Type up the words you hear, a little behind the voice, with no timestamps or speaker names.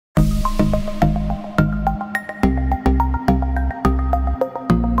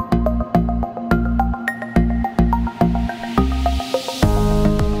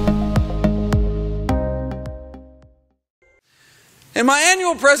In my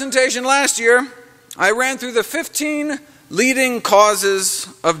annual presentation last year, I ran through the 15 leading causes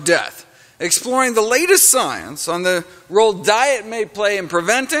of death, exploring the latest science on the role diet may play in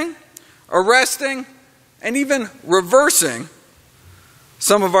preventing, arresting, and even reversing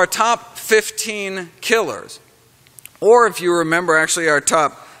some of our top 15 killers. Or if you remember, actually our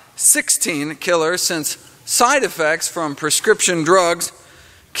top 16 killers, since side effects from prescription drugs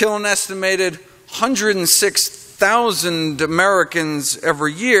kill an estimated 106,000 Americans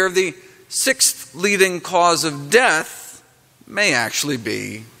every year, the sixth leading cause of death may actually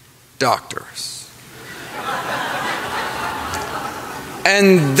be doctors.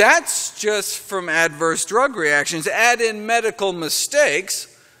 And that's just from adverse drug reactions. Add in medical mistakes,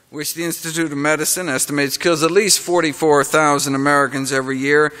 which the Institute of Medicine estimates kills at least 44,000 Americans every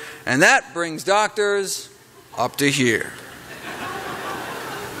year, and that brings doctors up to here.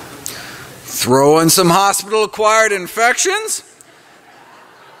 Throw in some hospital-acquired infections,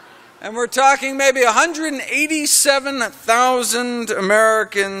 and we're talking maybe 187,000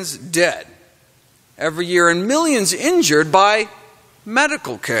 Americans dead every year and millions injured by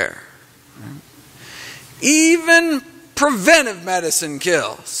medical care. Even preventive medicine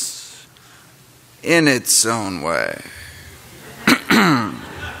kills in its own way.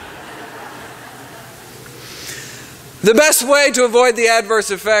 The best way to avoid the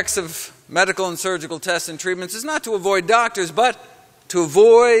adverse effects of medical and surgical tests and treatments is not to avoid doctors, but to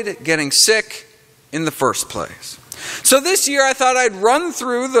avoid getting sick in the first place. So this year I thought I'd run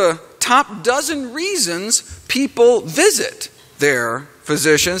through the top dozen reasons people visit their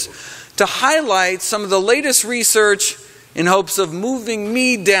physicians to highlight some of the latest research in hopes of moving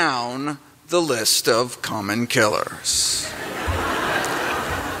me down the list of common killers.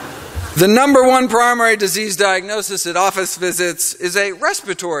 The number one primary disease diagnosis at office visits is a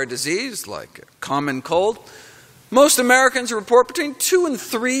respiratory disease, like a common cold. Most Americans report between 2 and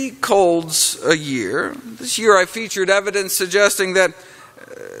 3 colds a year. This year I featured evidence suggesting that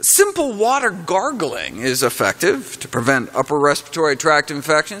simple water gargling is effective to prevent upper respiratory tract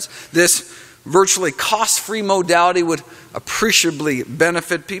infections. This virtually cost-free modality would appreciably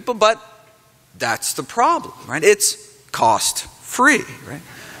benefit people, but that's the problem, right? It's cost-free, right?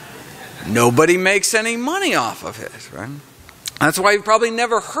 Nobody makes any money off of it, right? That's why you've probably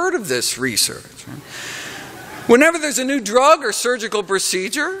never heard of this research, right? Whenever there's a new drug or surgical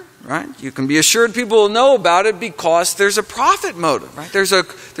procedure, right, you can be assured people will know about it because there's a profit motive, right? There's a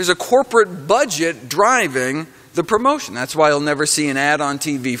corporate budget driving the promotion. That's why you'll never see an ad on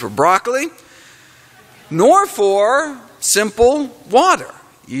TV for broccoli, nor for simple water,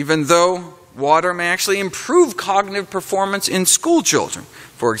 even though water may actually improve cognitive performance in school children,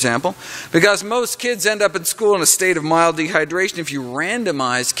 for example, because most kids end up in school in a state of mild dehydration. If you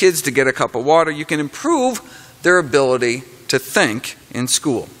randomize kids to get a cup of water, you can improve their ability to think in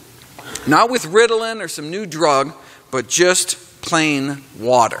school. Not with Ritalin or some new drug, but just plain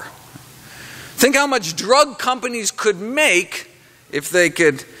water. Think how much drug companies could make if they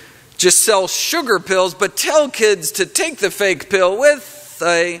could just sell sugar pills, but tell kids to take the fake pill with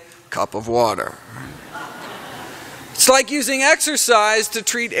a cup of water. It's like using exercise to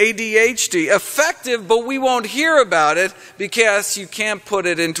treat ADHD. Effective, but we won't hear about it because you can't put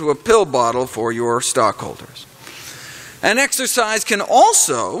it into a pill bottle for your stockholders. And exercise can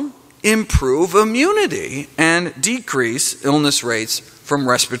also improve immunity and decrease illness rates from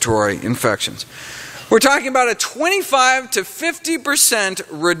respiratory infections. We're talking about a 25 to 50%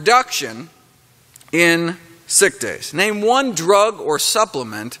 reduction in sick days. Name one drug or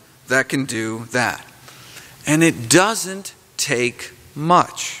supplement that can do that. And it doesn't take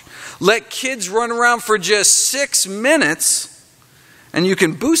much. Let kids run around for just 6 minutes and you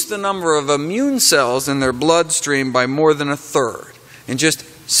can boost the number of immune cells in their bloodstream by more than 1/3 in just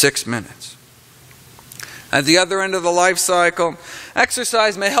 6 minutes. At the other end of the life cycle,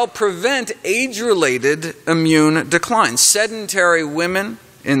 exercise may help prevent age-related immune decline. Sedentary women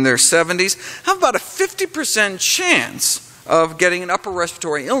in their 70s have about a 50% chance of getting an upper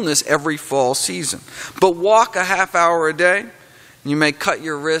respiratory illness every fall season. But walk a half hour a day, and you may cut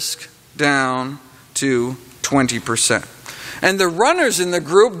your risk down to 20%. And the runners in the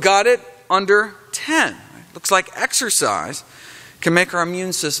group got it under 10. Looks like exercise can make our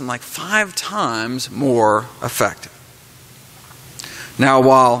immune system like 5 times more effective. Now,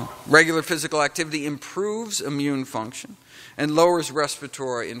 while regular physical activity improves immune function and lowers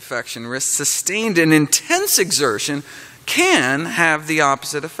respiratory infection risk, sustained and intense exertion can have the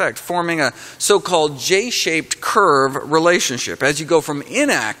opposite effect, forming a so-called J-shaped curve relationship. As you go from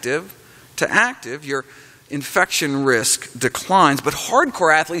inactive to active, your infection risk declines, but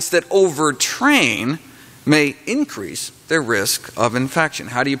hardcore athletes that overtrain may increase their risk of infection.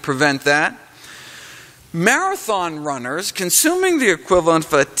 How do you prevent that? Marathon runners consuming the equivalent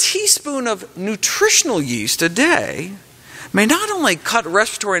of a teaspoon of nutritional yeast a day may not only cut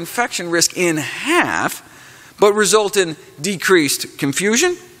respiratory infection risk in half, but result in decreased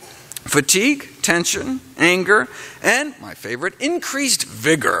confusion, fatigue, tension, anger, and, my favorite, increased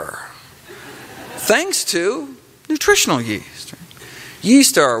vigor, thanks to nutritional yeast.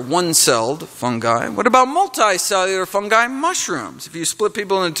 Yeast are one-celled fungi. What about multicellular fungi? Mushrooms. If you split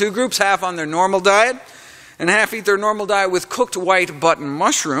people into two groups, half on their normal diet and half eat their normal diet with cooked white button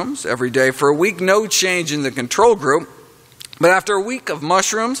mushrooms every day for a week, no change in the control group. But after a week of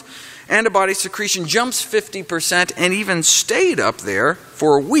mushrooms, antibody secretion jumps 50% and even stayed up there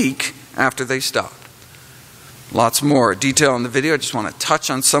for a week after they stopped. Lots more detail in the video. I just want to touch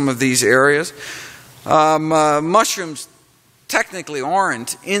on some of these areas. Mushrooms technically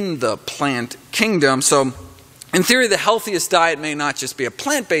aren't in the plant kingdom, so in theory the healthiest diet may not just be a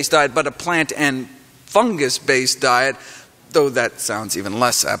plant-based diet, but a plant and fungus-based diet, though that sounds even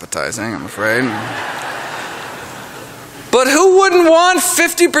less appetizing, I'm afraid. But who wouldn't want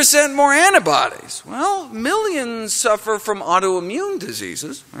 50% more antibodies? Well, millions suffer from autoimmune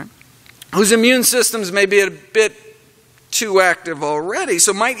diseases, right, whose immune systems may be a bit too active already.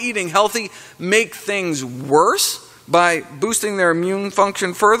 So might eating healthy make things worse by boosting their immune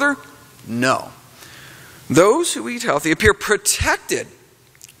function further? No. Those who eat healthy appear protected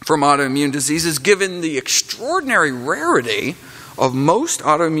from autoimmune diseases given the extraordinary rarity of most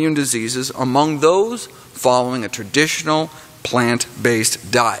autoimmune diseases among those following a traditional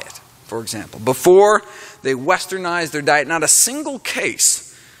plant-based diet. For example, before they westernized their diet, not a single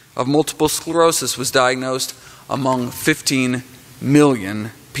case of multiple sclerosis was diagnosed among 15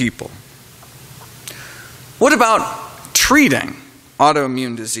 million people. What about treating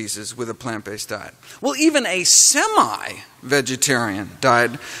autoimmune diseases with a plant-based diet? Well, even a semi-vegetarian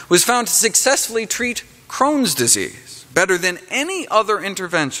diet was found to successfully treat Crohn's disease better than any other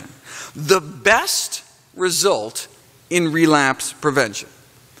intervention. The best result in relapse prevention.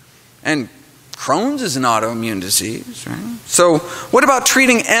 And Crohn's is an autoimmune disease, right? So what about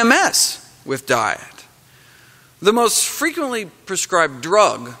treating MS with diet? The most frequently prescribed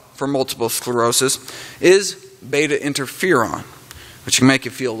drug for multiple sclerosis is beta interferon, which can make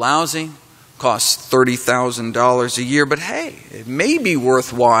you feel lousy, costs $30,000 a year, but hey, it may be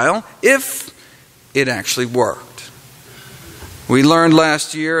worthwhile if it actually worked. We learned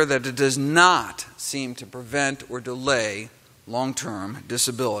last year that it does not seem to prevent or delay long-term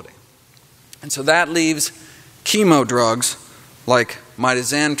disability. And so that leaves chemo drugs like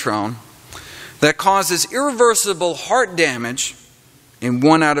mitoxantrone that causes irreversible heart damage in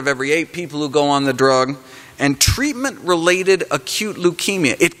 1 out of every 8 people who go on the drug, and treatment-related acute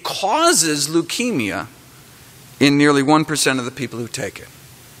leukemia. It causes leukemia in nearly 1% of the people who take it.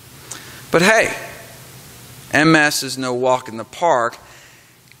 But hey, MS is no walk in the park.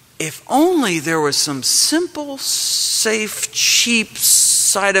 If only there was some simple, safe, cheap,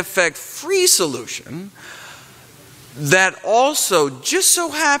 side effect-free solution that also just so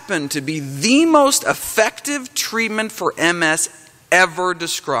happened to be the most effective treatment for MS ever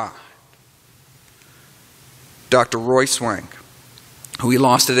described. Dr. Roy Swank, who we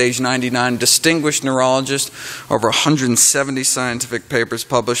lost at age 99, distinguished neurologist, over 170 scientific papers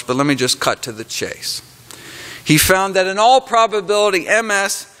published, but let me just cut to the chase. He found that in all probability,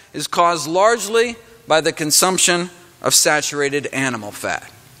 MS is caused largely by the consumption of saturated animal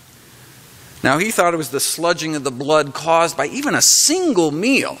fat. Now, he thought it was the sludging of the blood caused by even a single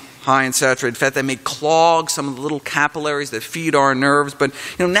meal high in saturated fat that may clog some of the little capillaries that feed our nerves. But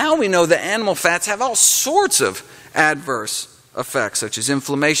now we know that animal fats have all sorts of adverse effects, such as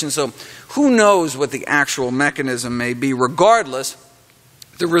inflammation. So who knows what the actual mechanism may be? Regardless,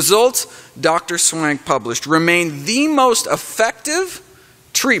 the results Dr. Swank published remain the most effective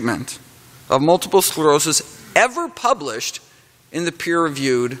treatment of multiple sclerosis ever published in the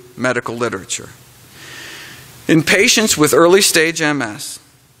peer-reviewed medical literature. In patients with early-stage MS,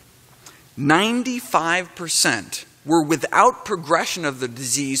 95% were without progression of the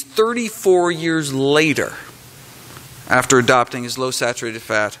disease 34 years later after adopting his low-saturated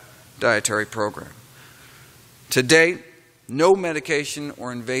fat dietary program. To date, no medication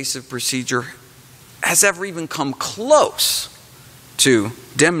or invasive procedure has ever even come close to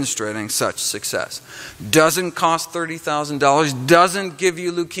demonstrating such success. Doesn't cost $30,000, doesn't give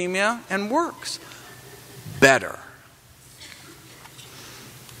you leukemia, and works better.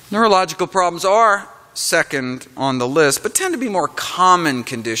 Neurological problems are second on the list, but tend to be more common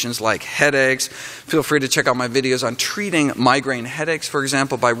conditions like headaches. Feel free to check out my videos on treating migraine headaches, for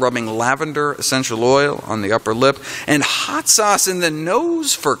example, by rubbing lavender essential oil on the upper lip and hot sauce in the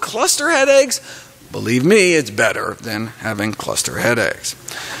nose for cluster headaches. Believe me, it's better than having cluster headaches.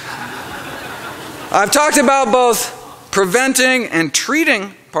 I've talked about both preventing and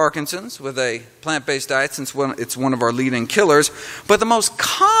treating Parkinson's with a plant-based diet since it's one of our leading killers, but the most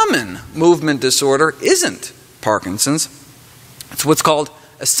common movement disorder isn't Parkinson's. It's what's called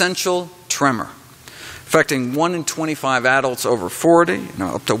essential tremor, affecting 1 in 25 adults over 40,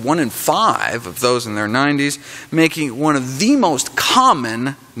 up to 1 in 5 of those in their 90s, making it one of the most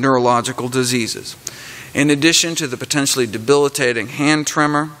common neurological diseases. In addition to the potentially debilitating hand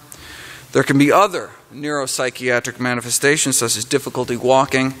tremor, there can be other neuropsychiatric manifestations such as difficulty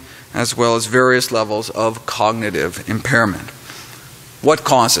walking, as well as various levels of cognitive impairment. What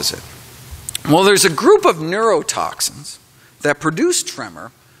causes it? Well, there's a group of neurotoxins that produce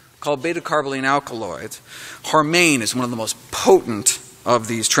tremor called beta-carboline alkaloids. Harmane is one of the most potent of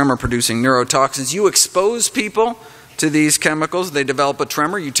these tremor-producing neurotoxins. You expose people to these chemicals, they develop a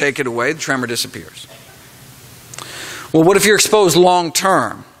tremor, you take it away, the tremor disappears. Well, what if you're exposed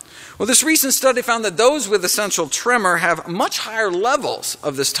long-term? Well, this recent study found that those with essential tremor have much higher levels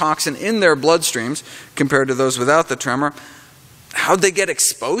of this toxin in their bloodstreams compared to those without the tremor. How'd they get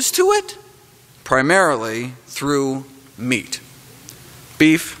exposed to it? Primarily through meat.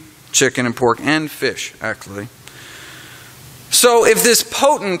 Beef, chicken, and pork, and fish, actually. So if this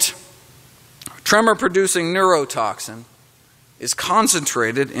potent tremor-producing neurotoxin is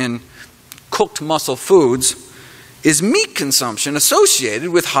concentrated in cooked muscle foods, is meat consumption associated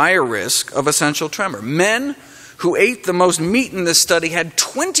with higher risk of essential tremor? Men who ate the most meat in this study had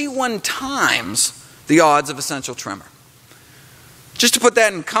 21 times the odds of essential tremor. Just to put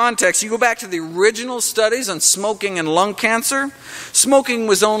that in context, you go back to the original studies on smoking and lung cancer, smoking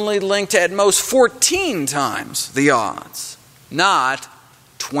was only linked to at most 14 times the odds, not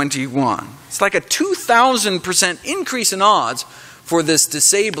 21. It's like a 2,000% increase in odds for this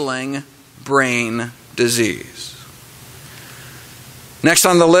disabling brain disease. Next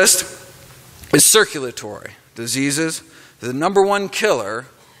on the list is circulatory diseases, the #1 killer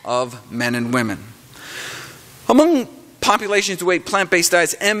of men and women. Among populations who ate plant-based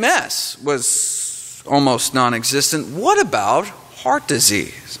diets, MS was almost non-existent. What about heart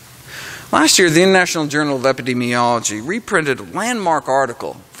disease? Last year, the International Journal of Epidemiology reprinted a landmark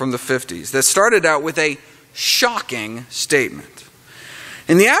article from the 50s that started out with a shocking statement.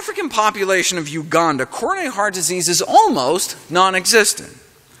 In the African population of Uganda, coronary heart disease is almost non-existent.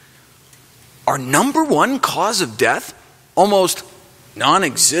 Our #1 cause of death almost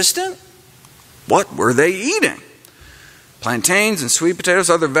non-existent? What were they eating? Plantains and sweet potatoes,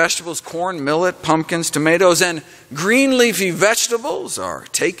 other vegetables, corn, millet, pumpkins, tomatoes, and green leafy vegetables are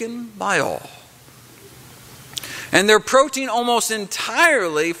taken by all. And their protein almost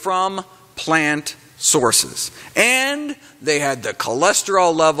entirely from plant sources. And they had the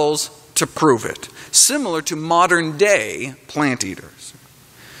cholesterol levels to prove it, similar to modern day plant eaters.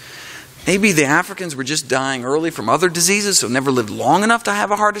 Maybe the Africans were just dying early from other diseases, so never lived long enough to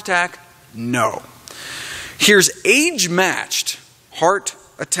have a heart attack? No. Here's age-matched heart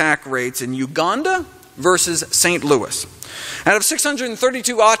attack rates in Uganda versus St. Louis. Out of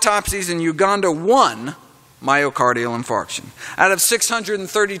 632 autopsies in Uganda, 1 myocardial infarction. Out of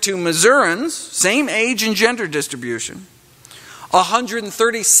 632 Missourians, same age and gender distribution,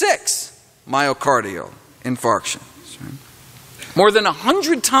 136 myocardial infarctions. More than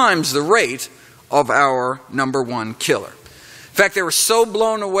 100 times the rate of our #1 killer. In fact, they were so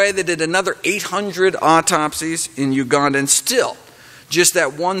blown away they did another 800 autopsies in Uganda, and still, just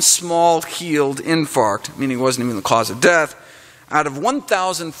that one small healed infarct, meaning it wasn't even the cause of death, out of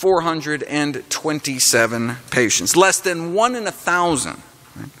 1,427 patients, less than 1 in 1,000.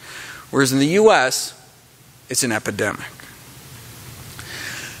 Right? Whereas in the US, it's an epidemic.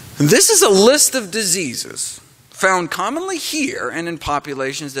 This is a list of diseases found commonly here and in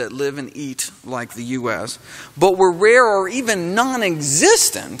populations that live and eat like the US, but were rare or even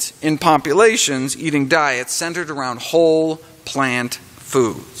non-existent in populations eating diets centered around whole plant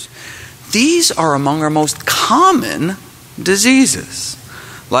foods. These are among our most common diseases,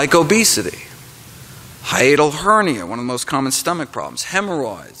 like obesity, hiatal hernia, one of the most common stomach problems,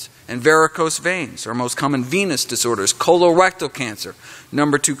 hemorrhoids, and varicose veins are most common venous disorders, colorectal cancer,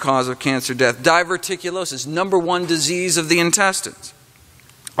 #2 cause of cancer death, diverticulosis, #1 disease of the intestines,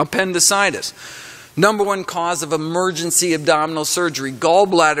 appendicitis, #1 cause of emergency abdominal surgery,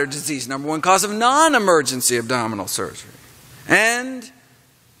 gallbladder disease, #1 cause of non-emergency abdominal surgery, and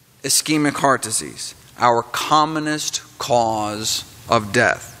ischemic heart disease. our commonest cause of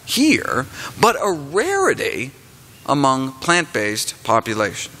death here, but a rarity among plant-based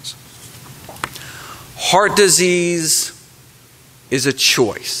populations. Heart disease is a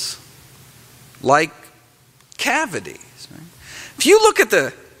choice, like cavities. Right? If you look at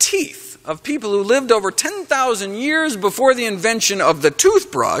the teeth of people who lived over 10,000 years before the invention of the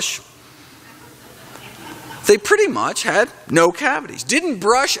toothbrush, they pretty much had no cavities. Didn't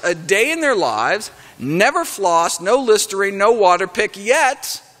brush a day in their lives, never flossed, no Listerine, no water pick,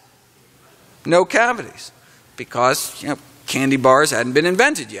 yet no cavities. Because, candy bars hadn't been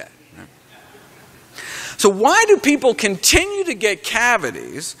invented yet. So why do people continue to get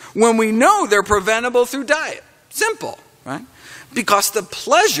cavities when we know they're preventable through diet? Simple, right? Because the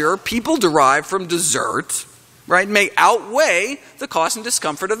pleasure people derive from dessert, right, may outweigh the cost and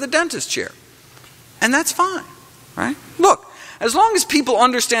discomfort of the dentist chair. And that's fine, right? Look, as long as people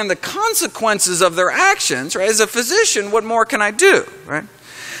understand the consequences of their actions, right, as a physician, what more can I do, right?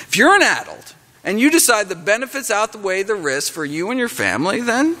 If you're an adult and you decide the benefits outweigh the risks for you and your family,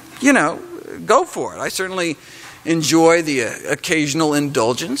 then, go for it. I certainly enjoy the occasional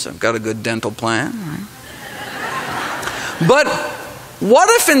indulgence. I've got a good dental plan, right? But what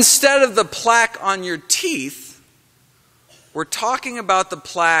if instead of the plaque on your teeth, we're talking about the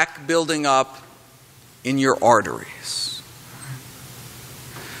plaque building up in your arteries?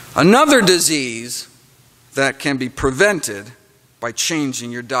 Another disease that can be prevented by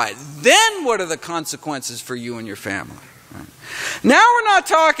changing your diet. Then what are the consequences for you and your family? Right? Now we're not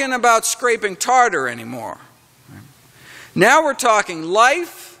talking about scraping tartar anymore. Right? Now we're talking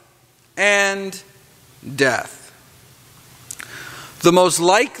life and death. The most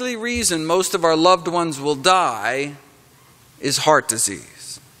likely reason most of our loved ones will die is heart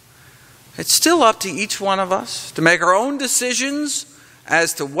disease. It's still up to each one of us to make our own decisions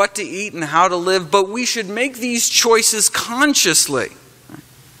as to what to eat and how to live, but we should make these choices consciously,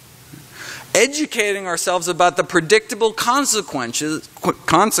 educating ourselves about the predictable consequences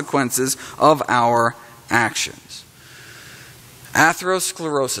of our actions.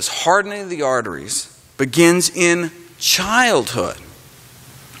 Atherosclerosis, hardening of the arteries, begins in childhood.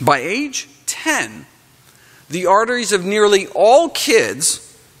 By age 10, the arteries of nearly all kids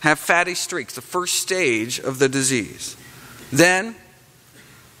have fatty streaks, the first stage of the disease. Then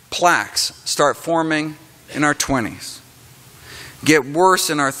plaques start forming in our 20s, get worse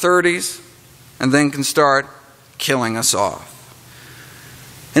in our 30s, and then can start killing us off.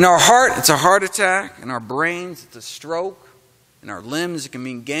 In our heart, it's a heart attack. In our brains, it's a stroke. In our limbs, it can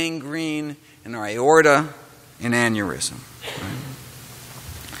mean gangrene. In our aorta, an aneurysm. Right?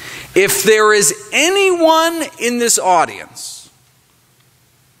 If there is anyone in this audience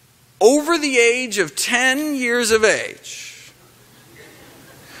over the age of 10 years of age,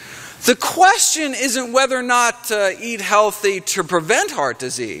 the question isn't whether or not to eat healthy to prevent heart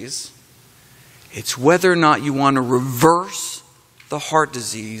disease. It's whether or not you want to reverse the heart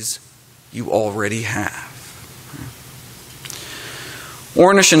disease you already have.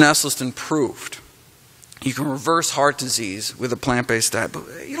 Ornish and Esselstyn proved you can reverse heart disease with a plant-based diet, but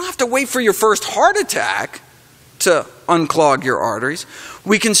you don't have to wait for your first heart attack to unclog your arteries.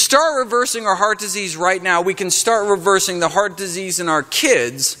 We can start reversing our heart disease right now. We can start reversing the heart disease in our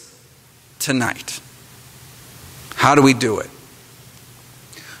kids tonight. How do we do it?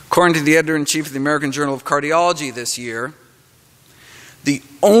 According to the editor-in-chief of the American Journal of Cardiology this year, the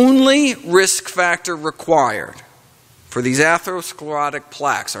only risk factor required for these atherosclerotic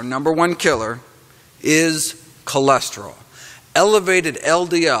plaques, our number one killer, is cholesterol. Elevated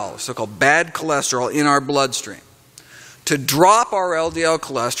LDL, so-called bad cholesterol, in our bloodstream. To drop our LDL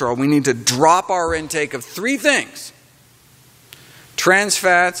cholesterol, we need to drop our intake of three things: trans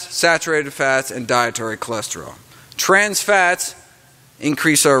fats, saturated fats, and dietary cholesterol. Trans fats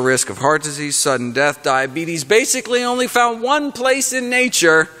increase our risk of heart disease, sudden death, diabetes, basically only found one place in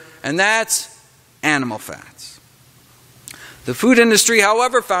nature, and that's animal fats. The food industry,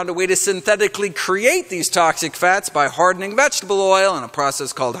 however, found a way to synthetically create these toxic fats by hardening vegetable oil in a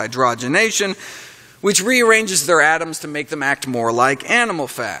process called hydrogenation, which rearranges their atoms to make them act more like animal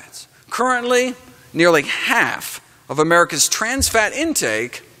fats. Currently, nearly half of America's trans fat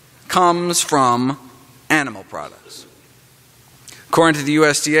intake comes from animal products. According to the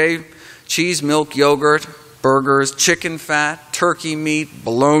USDA, cheese, milk, yogurt, burgers, chicken fat, turkey meat,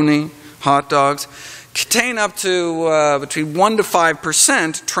 bologna, hot dogs contain up to between 1% to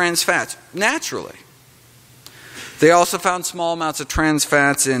 5% trans fats naturally. They also found small amounts of trans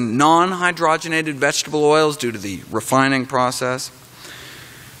fats in non-hydrogenated vegetable oils due to the refining process.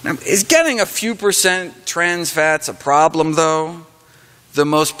 Now, is getting a few percent trans fats a problem, though? the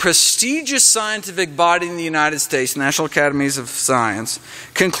most prestigious scientific body in the United States, National Academies of Science,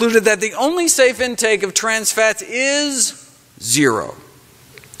 concluded that the only safe intake of trans fats is 0.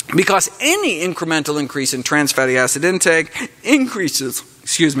 Because any incremental increase in trans fatty acid intake increases,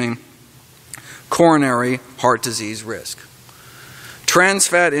 coronary heart disease risk. Trans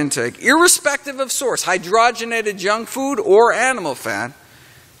fat intake, irrespective of source, hydrogenated junk food or animal fat,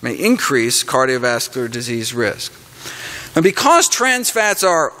 may increase cardiovascular disease risk. And because trans fats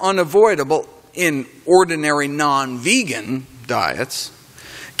are unavoidable in ordinary non-vegan diets,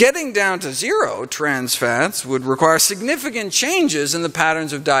 getting down to 0 trans fats would require significant changes in the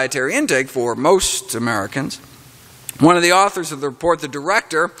patterns of dietary intake for most Americans. One of the authors of the report, the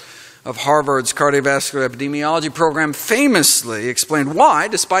director of Harvard's cardiovascular epidemiology program, famously explained why,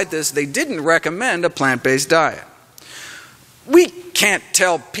 despite this, they didn't recommend a plant-based diet. We can't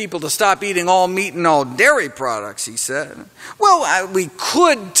tell people to stop eating all meat and all dairy products, he said. Well, we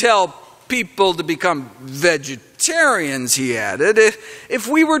could tell people to become vegetarians, he added. If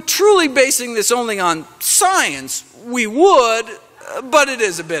we were truly basing this only on science, we would, but it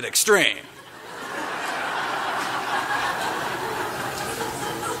is a bit extreme.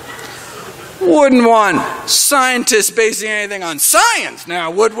 Wouldn't want scientists basing anything on science now,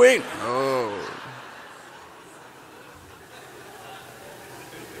 would we? Oh.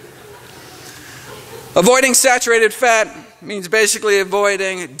 Avoiding saturated fat means basically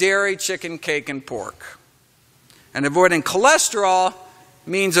avoiding dairy, chicken, cake, and pork. And avoiding cholesterol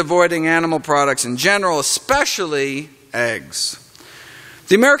means avoiding animal products in general, especially eggs.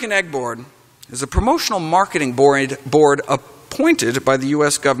 The American Egg Board is a promotional marketing board appointed by the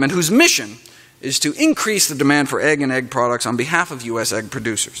U.S. government whose mission is to increase the demand for egg and egg products on behalf of U.S. egg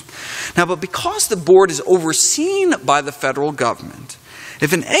producers. Now, but because the board is overseen by the federal government,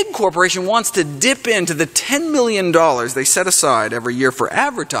 if an egg corporation wants to dip into the $10 million they set aside every year for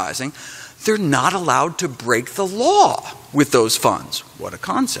advertising, they're not allowed to break the law with those funds. What a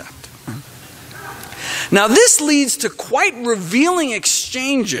concept. Now, this leads to quite revealing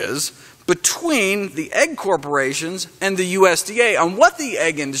exchanges between the egg corporations and the USDA on what the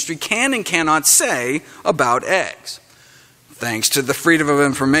egg industry can and cannot say about eggs. Thanks to the Freedom of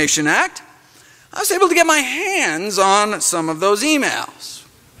Information Act, I was able to get my hands on some of those emails.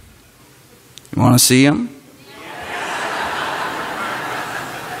 You want to see them?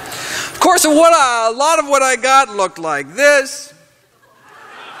 Of course, a lot of what I got looked like this.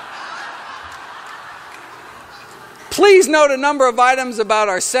 Please note a number of items about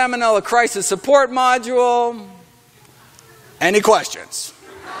our Salmonella Crisis Support Module. Any questions?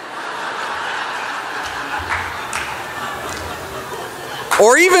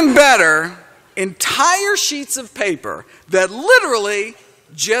 Or even better, entire sheets of paper that literally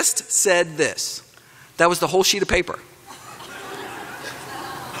just said this. That was the whole sheet of paper.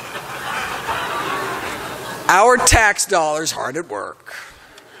 Our tax dollars hard at work.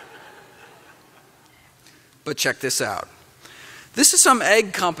 But check this out. This is some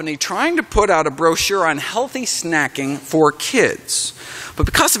egg company trying to put out a brochure on healthy snacking for kids. But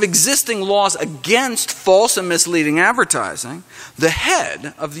because of existing laws against false and misleading advertising, the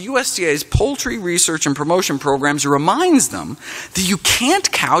head of the USDA's Poultry Research and Promotion Programs reminds them that you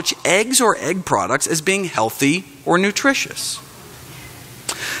can't couch eggs or egg products as being healthy or nutritious.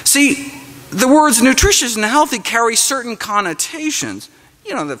 See, the words nutritious and healthy carry certain connotations.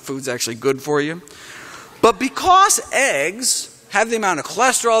 You know that food's actually good for you. But because eggs have the amount of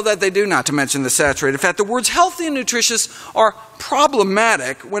cholesterol that they do, not to mention the saturated fat, the words healthy and nutritious are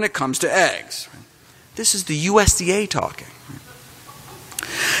problematic when it comes to eggs. This is the USDA talking.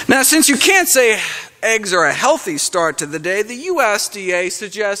 Now, since you can't say eggs are a healthy start to the day, the USDA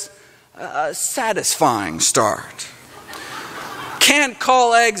suggests a satisfying start. Can't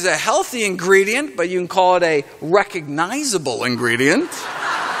call eggs a healthy ingredient, but you can call it a recognizable ingredient.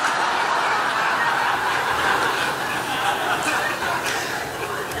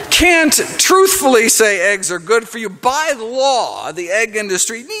 Can't truthfully say eggs are good for you. By law, the egg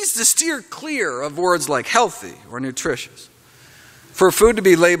industry needs to steer clear of words like healthy or nutritious. For food to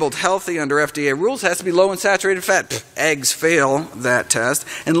be labeled healthy under FDA rules, it has to be low in saturated fat. Eggs fail that test,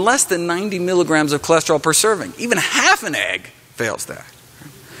 and less than 90 milligrams of cholesterol per serving. Even half an egg fails that.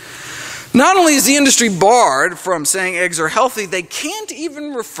 Not only is the industry barred from saying eggs are healthy, they can't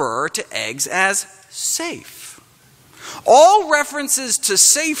even refer to eggs as safe. All references to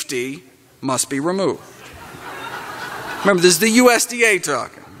safety must be removed. Remember, this is the USDA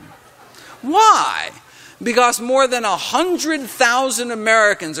talking. Why? Because more than 100,000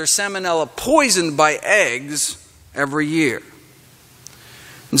 Americans are salmonella poisoned by eggs every year.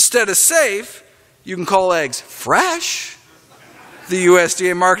 Instead of safe, you can call eggs fresh, the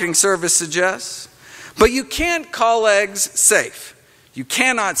USDA Marketing Service suggests. But you can't call eggs safe. You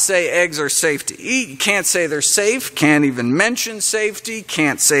cannot say eggs are safe to eat. You can't say they're safe, can't even mention safety,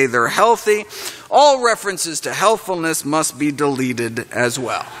 can't say they're healthy. All references to healthfulness must be deleted as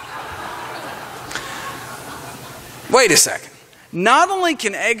well. Wait a second. Not only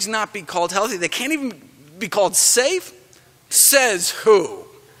can eggs not be called healthy, they can't even be called safe? Says who?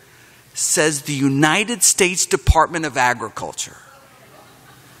 Says the United States Department of Agriculture.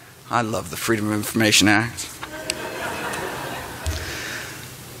 I love the Freedom of Information Act.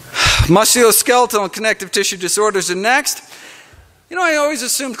 Musculoskeletal and connective tissue disorders are next. You know, I always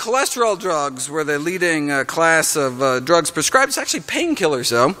assumed cholesterol drugs were the leading class of drugs prescribed. It's actually painkillers,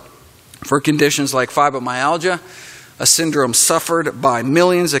 though, for conditions like fibromyalgia, a syndrome suffered by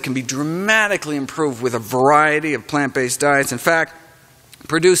millions that can be dramatically improved with a variety of plant-based diets. In fact,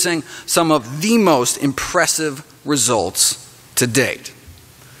 producing some of the most impressive results to date.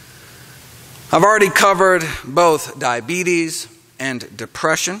 I've already covered both diabetes and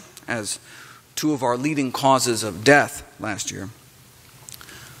depression as two of our leading causes of death last year.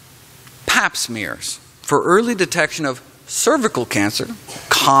 Pap smears for early detection of cervical cancer,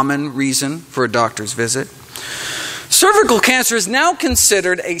 common reason for a doctor's visit. Cervical cancer is now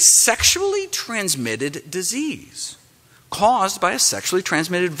considered a sexually transmitted disease caused by a sexually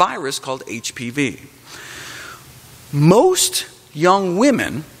transmitted virus called HPV. Most young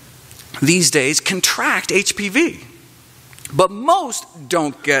women these days contract HPV, but most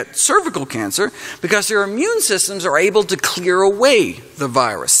don't get cervical cancer because their immune systems are able to clear away the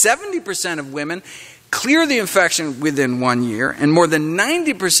virus. 70% of women clear the infection within 1 year, and more than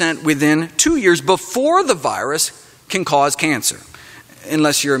 90% within 2 years before the virus can cause cancer,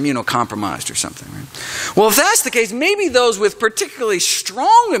 unless you're immunocompromised or something. Right? Well, if that's the case, maybe those with particularly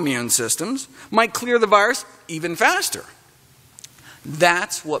strong immune systems might clear the virus even faster.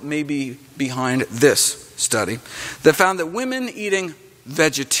 That's what may be behind this study that found that women eating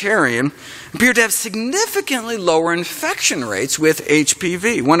vegetarian appear to have significantly lower infection rates with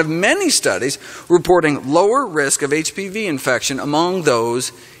HPV. One of many studies reporting lower risk of HPV infection among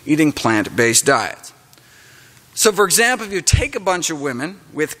those eating plant-based diets. So, for example, if you take a bunch of women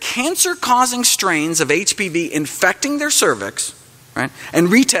with cancer-causing strains of HPV infecting their cervix, right, and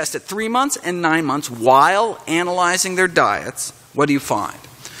retest at 3 months and 9 months while analyzing their diets, what do you find?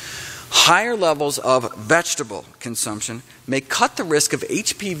 Higher levels of vegetable consumption may cut the risk of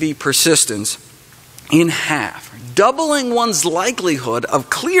HPV persistence in half, doubling one's likelihood of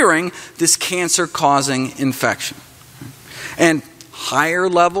clearing this cancer-causing infection. And higher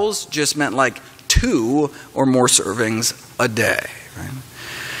levels just meant like 2 or more servings a day. Right?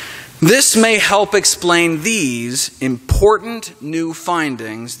 This may help explain these important new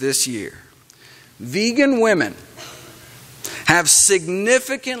findings this year. Vegan women have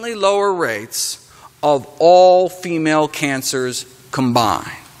significantly lower rates of all female cancers combined,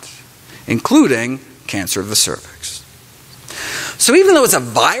 including cancer of the cervix. So even though it's a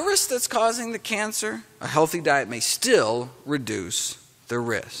virus that's causing the cancer, a healthy diet may still reduce the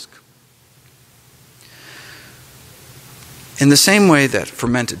risk. In the same way that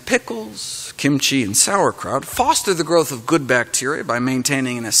fermented pickles, kimchi, and sauerkraut foster the growth of good bacteria by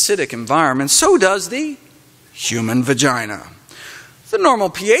maintaining an acidic environment, so does the human vagina. The normal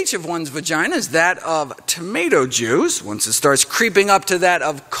pH of one's vagina is that of tomato juice. Once it starts creeping up to that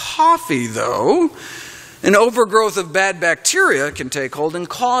of coffee, though, an overgrowth of bad bacteria can take hold and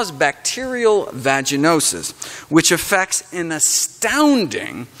cause bacterial vaginosis, which affects an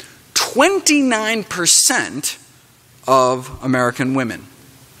astounding 29% of American women,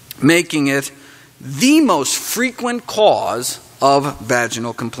 making it the most frequent cause of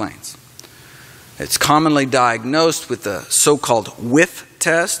vaginal complaints. It's commonly diagnosed with the so-called whiff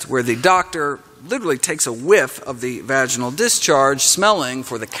test, where the doctor literally takes a whiff of the vaginal discharge, smelling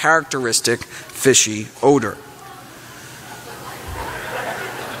for the characteristic fishy odor.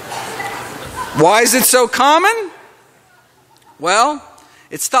 Why is it so common? Well,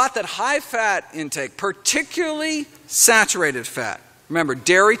 it's thought that high-fat intake, particularly saturated fat, remember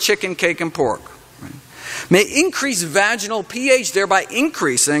dairy, chicken, cake, and pork, may increase vaginal pH, thereby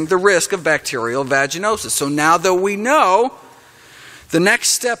increasing the risk of bacterial vaginosis. So now that we know, the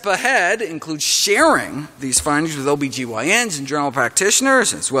next step ahead includes sharing these findings with OBGYNs and general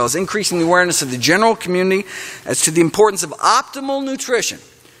practitioners, as well as increasing the awareness of the general community as to the importance of optimal nutrition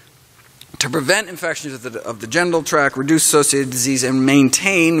to prevent infections of the genital tract, reduce associated disease, and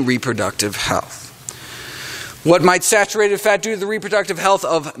maintain reproductive health. What might saturated fat do to the reproductive health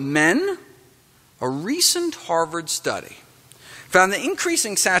of men? A recent Harvard study found that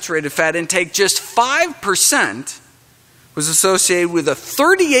increasing saturated fat intake just 5% was associated with a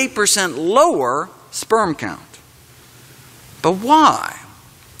 38% lower sperm count. But why?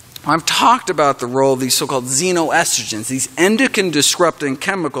 I've talked about the role of these so-called xenoestrogens, these endocrine-disrupting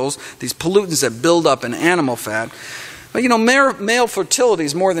chemicals, these pollutants that build up in animal fat. But male fertility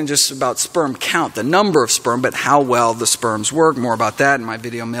is more than just about sperm count, the number of sperm, but how well the sperms work. More about that in my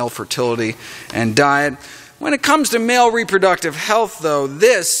video, Male Fertility and Diet. When it comes to male reproductive health, though,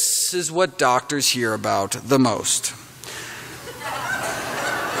 this is what doctors hear about the most.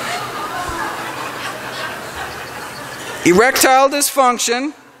 Erectile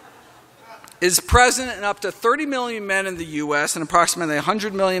dysfunction is present in up to 30 million men in the U.S. and approximately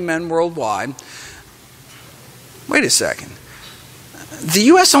 100 million men worldwide. Wait a second. The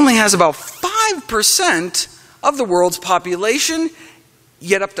U.S. only has about 5% of the world's population,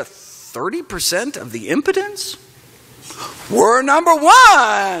 yet up to 30% of the impotents? We're number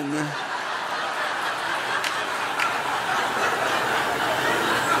one!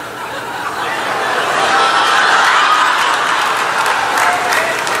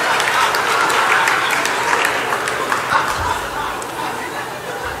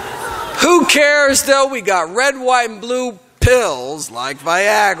 Who cares though? We got red, white, and blue pills like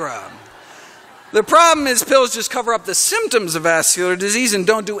Viagra. The problem is pills just cover up the symptoms of vascular disease and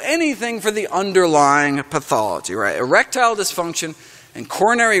don't do anything for the underlying pathology, right? Erectile dysfunction and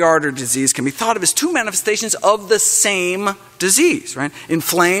coronary artery disease can be thought of as two manifestations of the same disease, right?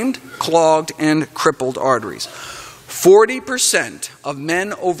 Inflamed, clogged, and crippled arteries. 40% of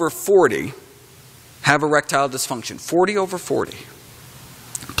men over 40 have erectile dysfunction. 40 over 40.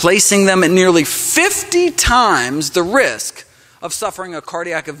 Placing them at nearly 50 times the risk of suffering a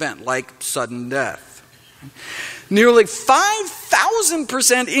cardiac event like sudden death. Nearly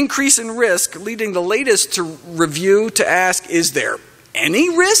 5,000% increase in risk, leading the latest to review to ask, is there any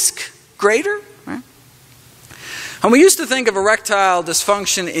risk greater? Right? And we used to think of erectile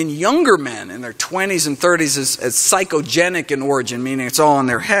dysfunction in younger men in their 20s and 30s as psychogenic in origin, meaning it's all in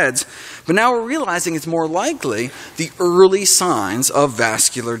their heads. But now we're realizing it's more likely the early signs of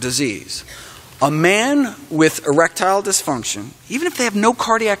vascular disease. A man with erectile dysfunction, even if they have no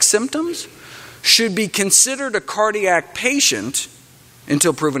cardiac symptoms, should be considered a cardiac patient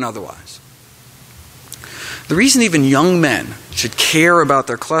until proven otherwise. The reason even young men should care about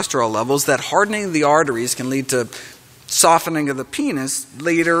their cholesterol levels is that hardening of the arteries can lead to softening of the penis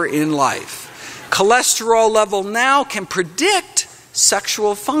later in life. Cholesterol level now can predict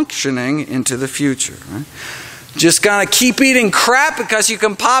sexual functioning into the future. Right? Just gotta keep eating crap because you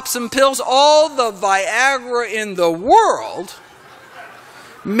can pop some pills. All the Viagra in the world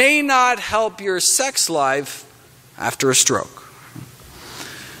may not help your sex life after a stroke.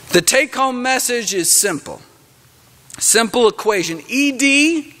 The take-home message is simple. Simple equation.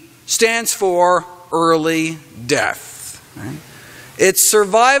 ED stands for early death. Right? It's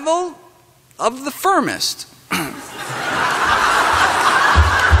survival of the firmest.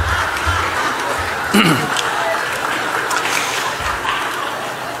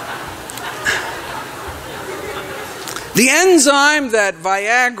 The enzyme that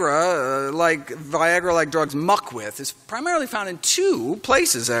Viagra-like drugs muck with is primarily found in two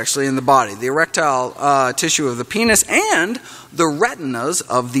places, actually, in the body. The erectile tissue of the penis and the retinas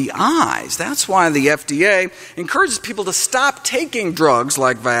of the eyes. That's why the FDA encourages people to stop taking drugs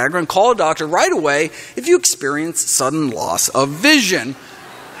like Viagra and call a doctor right away if you experience sudden loss of vision.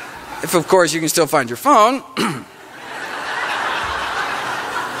 If, of course, you can still find your phone.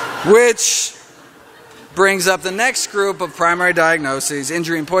 Which brings up the next group of primary diagnoses,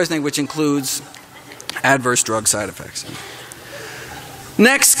 injury and poisoning, which includes adverse drug side effects.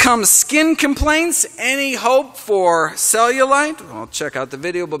 Next comes skin complaints. Any hope for cellulite? Well, check out the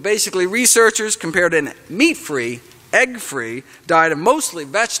video, but basically researchers compared a meat-free, egg-free diet of mostly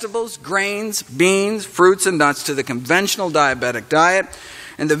vegetables, grains, beans, fruits, and nuts to the conventional diabetic diet.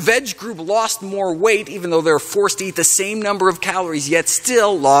 And the veg group lost more weight, even though they were forced to eat the same number of calories, yet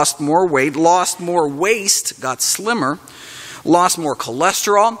still lost more weight, lost more waist, got slimmer, lost more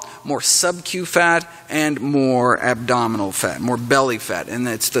cholesterol, more sub-Q fat, and more abdominal fat, more belly fat. And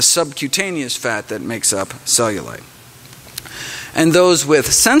it's the subcutaneous fat that makes up cellulite. And those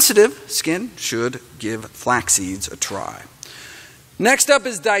with sensitive skin should give flax seeds a try. Next up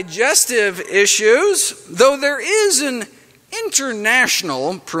is digestive issues. Though there is an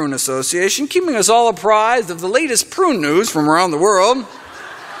International Prune Association, keeping us all apprised of the latest prune news from around the world.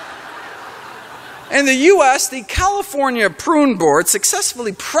 In the U.S., the California Prune Board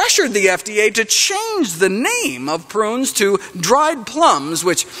successfully pressured the FDA to change the name of prunes to dried plums,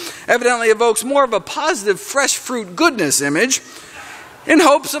 which evidently evokes more of a positive fresh fruit goodness image, in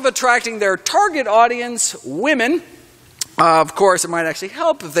hopes of attracting their target audience, women, Of course, it might actually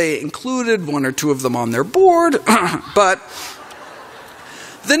help if they included one or two of them on their board, but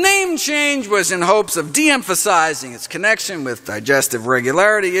the name change was in hopes of de-emphasizing its connection with digestive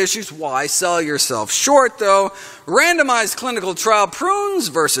regularity issues. Why sell yourself short, though? Randomized clinical trial prunes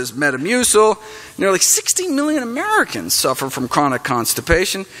versus Metamucil. Nearly 60 million Americans suffer from chronic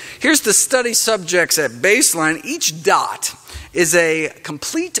constipation. Here's the study subjects at baseline. Each dot is a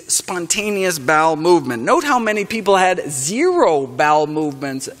complete spontaneous bowel movement. Note how many people had 0 bowel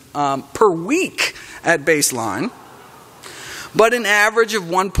movements per week at baseline, but an average of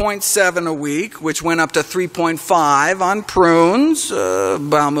 1.7 a week, which went up to 3.5 on prunes,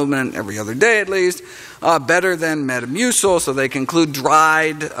 bowel movement every other day at least, better than Metamucil, so they conclude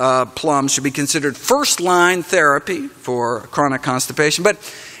dried plums should be considered first-line therapy for chronic constipation. But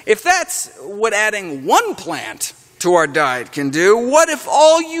if that's what adding one plant to our diet can do, what if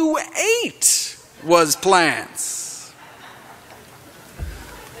all you ate was plants?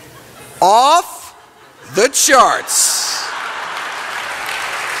 Off the charts.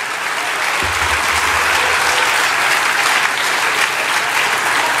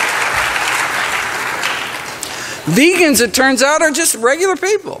 Vegans, it turns out, are just regular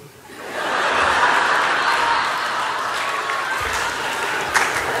people.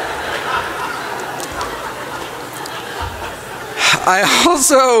 I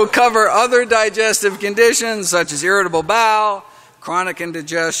also cover other digestive conditions such as irritable bowel, chronic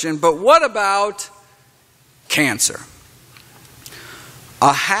indigestion, but what about cancer?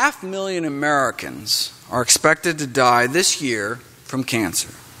 500,000 Americans are expected to die this year from cancer,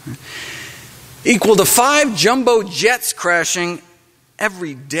 equal to 5 jumbo jets crashing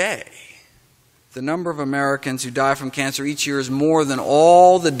every day. The number of Americans who die from cancer each year is more than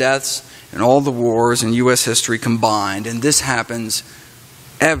all the deaths and all the wars in U.S. history combined, and this happens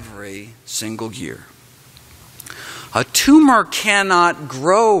every single year. A tumor cannot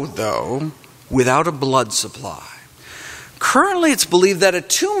grow, though, without a blood supply. Currently, it's believed that a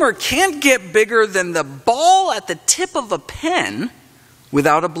tumor can't get bigger than the ball at the tip of a pen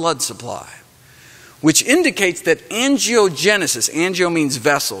without a blood supply, which indicates that angiogenesis, angio means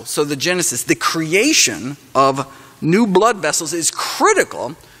vessel, so the genesis, the creation of new blood vessels is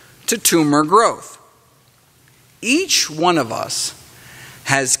critical to tumor growth. Each one of us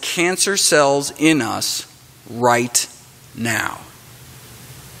has cancer cells in us right now,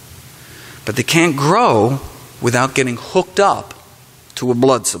 but they can't grow without getting hooked up to a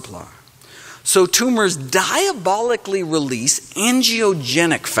blood supply. So tumors diabolically release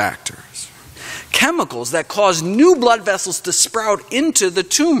angiogenic factors, chemicals that cause new blood vessels to sprout into the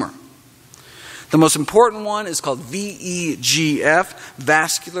tumor. The most important one is called VEGF,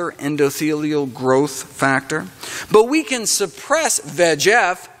 vascular endothelial growth factor. But we can suppress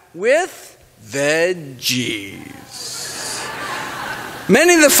VEGF with veggies.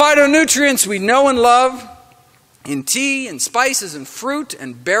 Many of the phytonutrients we know and love in tea and spices and fruit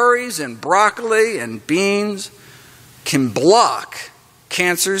and berries and broccoli and beans can block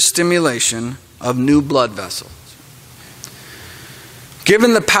cancer's stimulation of new blood vessels.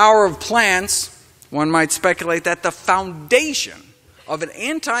 Given the power of plants, one might speculate that the foundation of an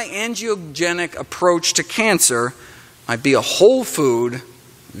anti-angiogenic approach to cancer might be a whole food,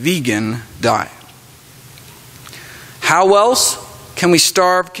 vegan diet. How else can we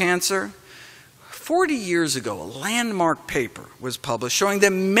starve cancer? 40 years ago, a landmark paper was published showing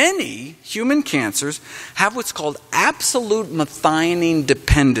that many human cancers have what's called absolute methionine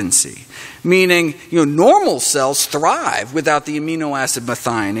dependency, meaning normal cells thrive without the amino acid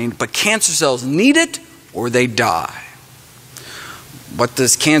methionine, but cancer cells need it or they die. What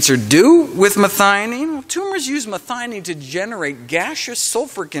does cancer do with methionine? Well, tumors use methionine to generate gaseous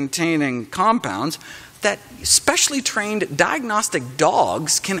sulfur-containing compounds that specially trained diagnostic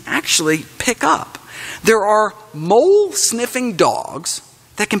dogs can actually pick up. There are mole-sniffing dogs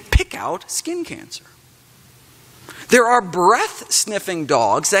that can pick out skin cancer. There are breath-sniffing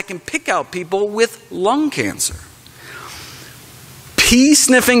dogs that can pick out people with lung cancer.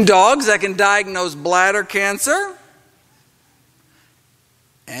 Pee-sniffing dogs that can diagnose bladder cancer.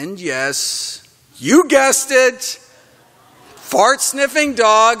 And yes, you guessed it, fart-sniffing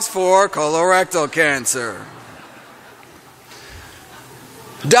dogs for colorectal cancer.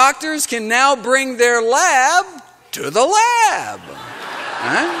 Doctors can now bring their lab to the lab.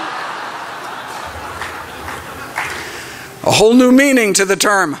 A whole new meaning to the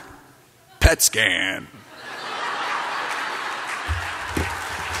term PET scan.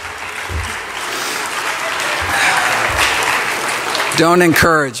 Don't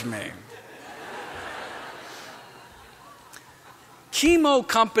encourage me. Chemo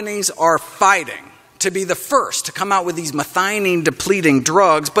companies are fighting to be the first to come out with these methionine-depleting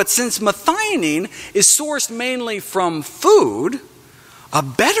drugs, but since methionine is sourced mainly from food, a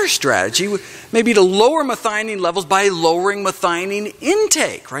better strategy may be to lower methionine levels by lowering methionine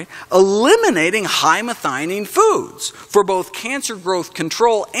intake, right? Eliminating high methionine foods for both cancer growth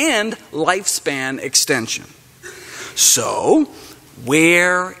control and lifespan extension. So,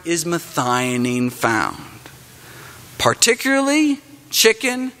 where is methionine found? Particularly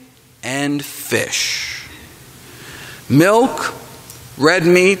chicken and fish. Milk, red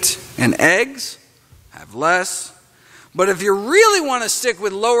meat, and eggs have less. But if you really want to stick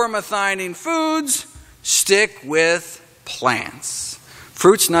with lower methionine foods, stick with plants.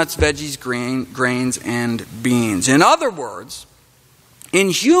 Fruits, nuts, veggies, grains, and beans. In other words, in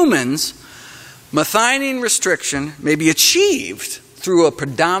humans, methionine restriction may be achieved through a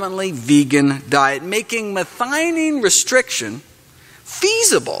predominantly vegan diet, making methionine restriction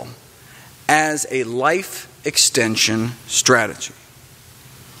feasible as a life extension strategy.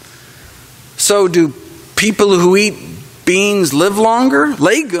 So do people who eat beans live longer?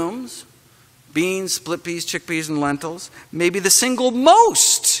 Legumes, beans, split peas, chickpeas, and lentils, may be the single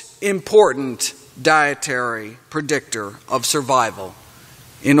most important dietary predictor of survival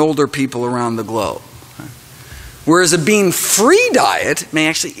in older people around the globe. Whereas a bean-free diet may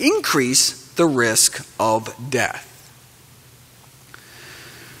actually increase the risk of death.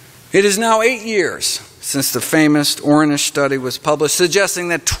 It is now 8 years since the famous Ornish study was published, suggesting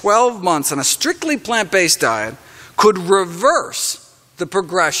that 12 months on a strictly plant-based diet could reverse the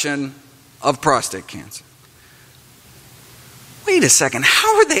progression of prostate cancer. Wait a second,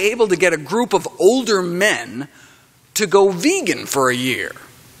 how are they able to get a group of older men to go vegan for a year?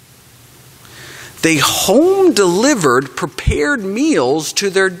 They home-delivered prepared meals to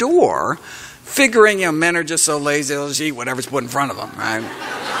their door, figuring, men are just so lazy, they'll just eat whatever's put in front of them, right?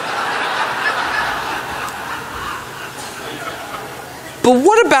 But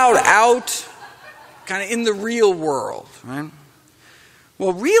what about out kind of in the real world, right?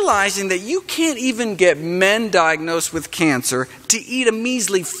 Well, realizing that you can't even get men diagnosed with cancer to eat a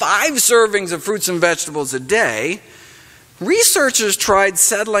measly 5 servings of fruits and vegetables a day, researchers tried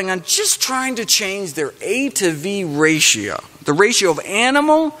settling on just trying to change their A to V ratio, the ratio of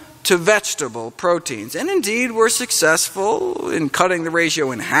animal to vegetable proteins. And indeed, were successful in cutting the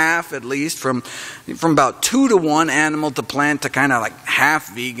ratio in half, at least, from about 2 to 1 animal to plant to kind of like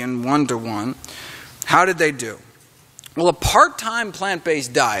half vegan, 1 to 1. How did they do? Well, a part-time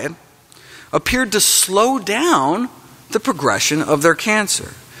plant-based diet appeared to slow down the progression of their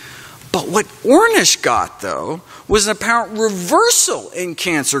cancer. But what Ornish got, though, was an apparent reversal in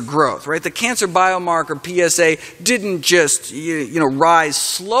cancer growth, right? The cancer biomarker PSA didn't just, rise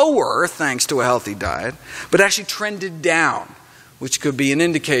slower thanks to a healthy diet, but actually trended down, which could be an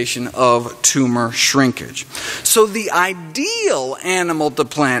indication of tumor shrinkage. So the ideal animal to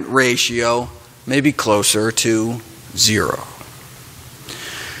plant ratio may be closer to 0.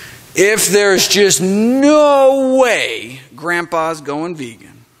 If there's just no way Grandpa's going vegan,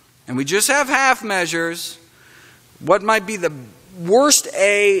 and we just have half measures, what might be the worst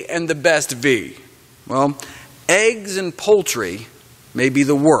A and the best V? Well, eggs and poultry may be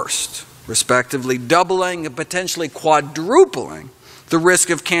the worst, respectively doubling and potentially quadrupling the risk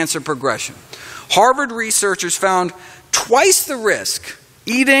of cancer progression. Harvard researchers found twice the risk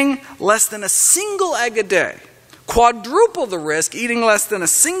eating less than a single egg a day, quadruple the risk eating less than a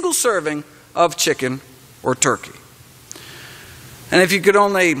single serving of chicken or turkey. And if you could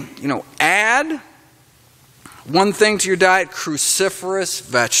only, add one thing to your diet, cruciferous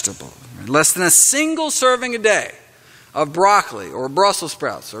vegetable. Less than a single serving a day of broccoli or Brussels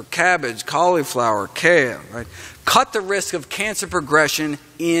sprouts or cabbage, cauliflower, kale, right? Cut the risk of cancer progression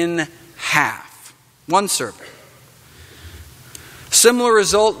in half. 1 serving. Similar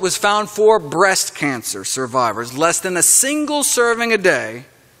result was found for breast cancer survivors. Less than a single serving a day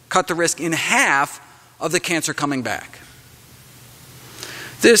cut the risk in half of the cancer coming back.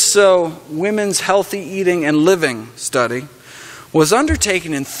 This Women's Healthy Eating and Living study was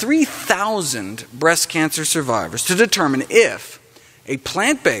undertaken in 3,000 breast cancer survivors to determine if a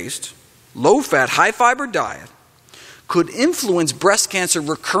plant-based, low-fat, high-fiber diet could influence breast cancer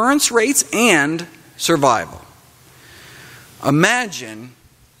recurrence rates and survival. Imagine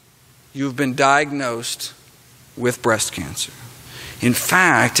you've been diagnosed with breast cancer. In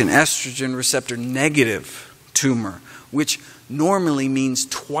fact, an estrogen receptor negative tumor, which normally means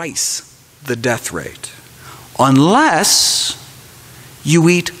twice the death rate, unless you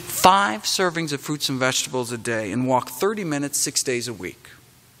eat 5 servings of fruits and vegetables a day and walk 30 minutes 6 days a week.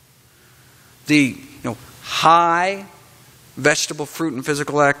 The high vegetable, fruit, and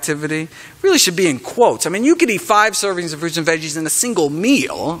physical activity really should be in quotes. I mean, you could eat 5 servings of fruits and veggies in a single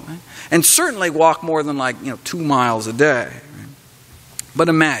meal and certainly walk more than 2 miles a day. But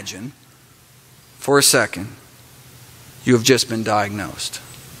imagine, for a second, you have just been diagnosed.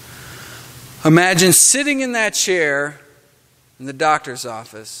 Imagine sitting in that chair in the doctor's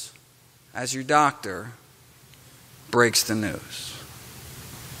office as your doctor breaks the news.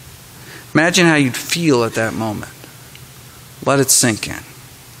 Imagine how you'd feel at that moment. Let it sink in.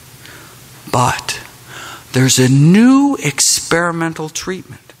 But there's a new experimental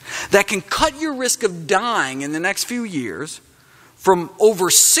treatment that can cut your risk of dying in the next few years from over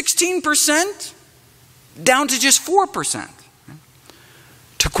 16% down to just 4%.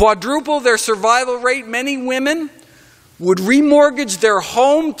 To quadruple their survival rate, many women would remortgage their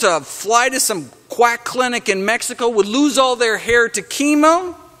home to fly to some quack clinic in Mexico, would lose all their hair to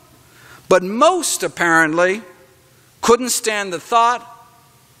chemo, but most apparently couldn't stand the thought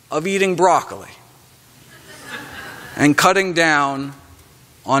of eating broccoli and cutting down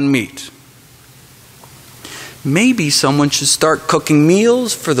on meat. Maybe someone should start cooking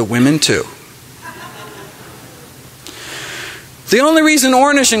meals for the women too. The only reason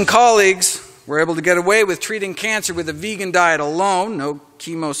Ornish and colleagues were able to get away with treating cancer with a vegan diet alone, no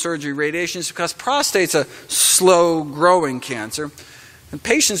chemosurgery, radiation, is because prostate's a slow-growing cancer. And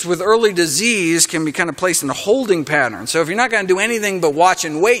patients with early disease can be kind of placed in a holding pattern. So if you're not going to do anything but watch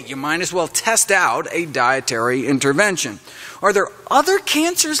and wait, you might as well test out a dietary intervention. Are there other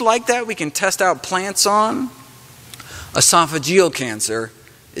cancers like that we can test out plants on? Esophageal cancer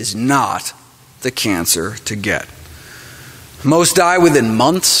is not the cancer to get. Most die within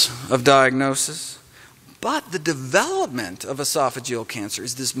months of diagnosis, but the development of esophageal cancer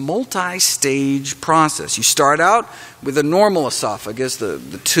is this multi-stage process. You start out with a normal esophagus,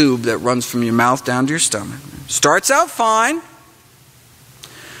 the tube that runs from your mouth down to your stomach. Starts out fine.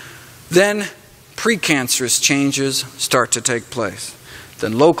 Then precancerous changes start to take place.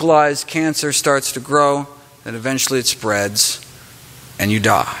 Then localized cancer starts to grow, and eventually it spreads, and you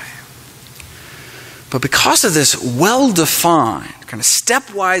die. But because of this well-defined, kind of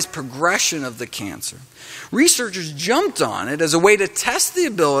stepwise progression of the cancer, researchers jumped on it as a way to test the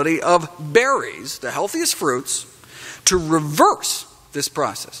ability of berries, the healthiest fruits, to reverse this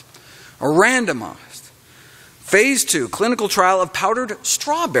process. A randomized, phase 2 clinical trial of powdered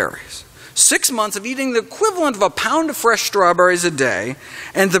strawberries. 6 months of eating the equivalent of a pound of fresh strawberries a day,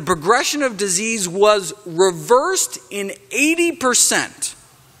 and the progression of disease was reversed in 80%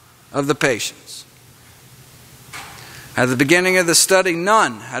 of the patients. At the beginning of the study,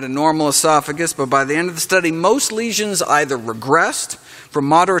 none had a normal esophagus, but by the end of the study, most lesions either regressed from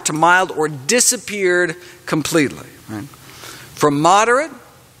moderate to mild or disappeared completely. Right? From moderate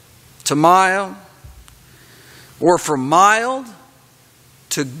to mild, or from mild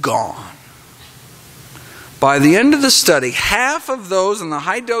to gone. By the end of the study, half of those on the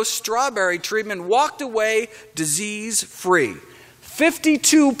high-dose strawberry treatment walked away disease-free.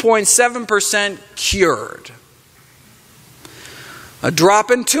 52.7% cured. A drop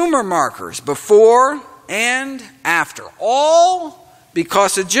in tumor markers before and after, all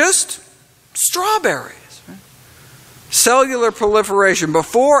because of just strawberries. Right? Cellular proliferation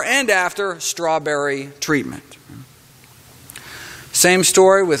before and after strawberry treatment. Same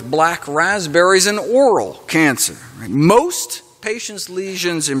story with black raspberries and oral cancer. Right? Most patients'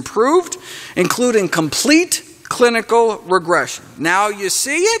 lesions improved, including complete clinical regression. Now you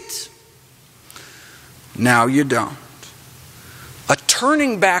see it, now you don't. A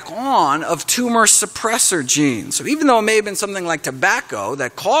turning back on of tumor suppressor genes. So even though it may have been something like tobacco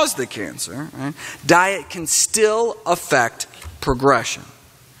that caused the cancer, right, diet can still affect progression.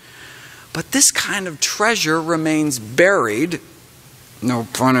 But this kind of treasure remains buried, no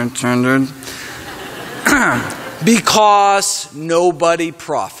pun intended, because nobody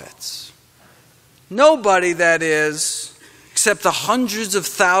profits. Nobody, that is, except the hundreds of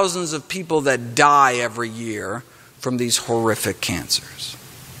thousands of people that die every year from these horrific cancers.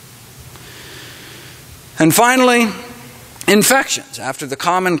 And finally, infections. After the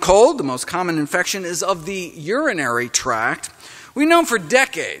common cold, the most common infection is of the urinary tract. We've known for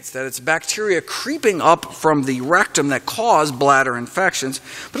decades that it's bacteria creeping up from the rectum that cause bladder infections,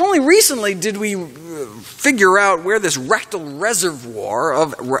 but only recently did we figure out where this rectal reservoir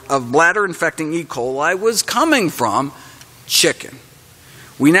of bladder-infecting E. coli was coming from: chicken.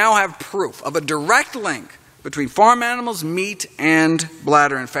 We now have proof of a direct link between farm animals, meat, and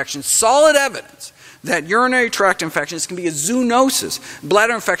bladder infections. Solid evidence that urinary tract infections can be a zoonosis,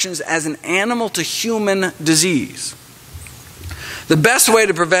 bladder infections as an animal-to-human disease. The best way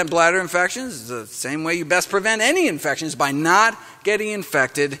to prevent bladder infections is the same way you best prevent any infections, by not getting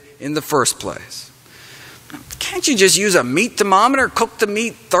infected in the first place. Can't you just use a meat thermometer, cook the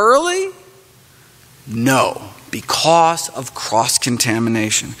meat thoroughly? No, because of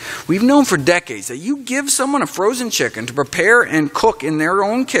cross-contamination. We've known for decades that you give someone a frozen chicken to prepare and cook in their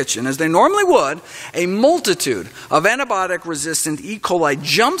own kitchen, as they normally would, a multitude of antibiotic-resistant E. coli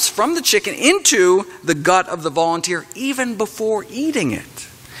jumps from the chicken into the gut of the volunteer even before eating it.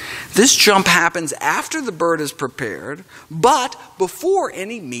 This jump happens after the bird is prepared, but before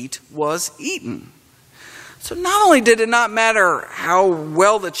any meat was eaten. So not only did it not matter how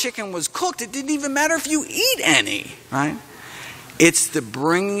well the chicken was cooked, it didn't even matter if you eat any, right? It's the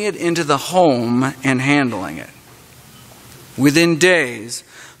bringing it into the home and handling it. Within days,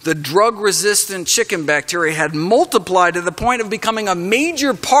 the drug-resistant chicken bacteria had multiplied to the point of becoming a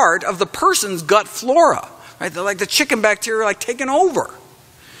major part of the person's gut flora, right? They're like the chicken bacteria like taking over.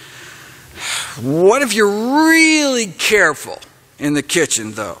 What if you're really careful in the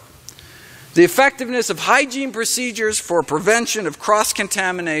kitchen, though? The effectiveness of hygiene procedures for prevention of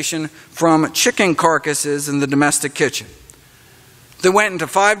cross-contamination from chicken carcasses in the domestic kitchen. They went into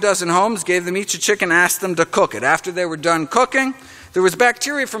 6 homes, gave them each a chicken, asked them to cook it. After they were done cooking, there was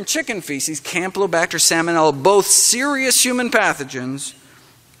bacteria from chicken feces, Campylobacter, Salmonella, both serious human pathogens,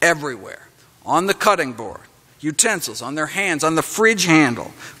 everywhere. On the cutting board, utensils, on their hands, on the fridge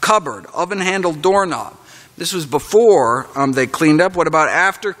handle, cupboard, oven handle, doorknob. This was before they cleaned up. What about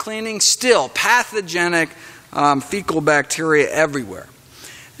after cleaning? Still pathogenic fecal bacteria everywhere.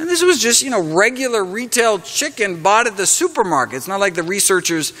 And this was just, regular retail chicken bought at the supermarket. It's not like the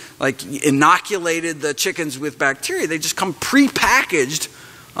researchers inoculated the chickens with bacteria. They just come pre-packaged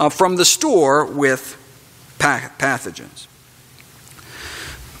from the store with pathogens.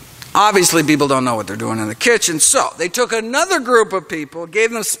 Obviously, people don't know what they're doing in the kitchen, so they took another group of people,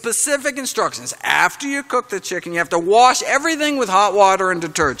 gave them specific instructions. After you cook the chicken, you have to wash everything with hot water and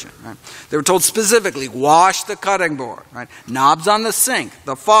detergent. Right? They were told specifically, wash the cutting board, right? Knobs on the sink,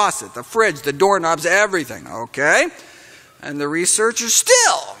 the faucet, the fridge, the doorknobs, everything, okay? And the researchers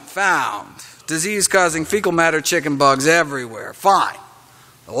still found disease-causing fecal matter chicken bugs everywhere. Fine.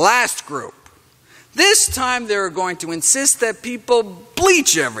 The last group. This time they were going to insist that people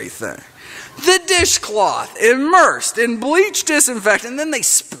bleach everything. The dishcloth immersed in bleach disinfectant, and then they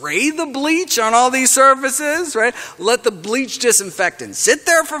spray the bleach on all these surfaces, right? Let the bleach disinfectant sit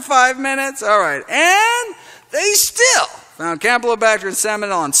there for 5 minutes, all right. And they still found Campylobacter and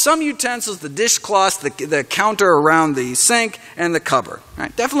Salmonella on some utensils, the dishcloths, the counter around the sink, and the cupboard,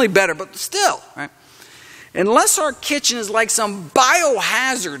 right? Definitely better, but still, right? Unless our kitchen is like some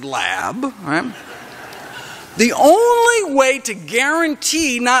biohazard lab, right? The only way to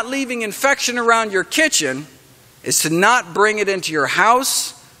guarantee not leaving infection around your kitchen is to not bring it into your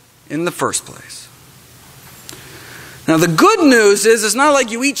house in the first place. Now, the good news is it's not like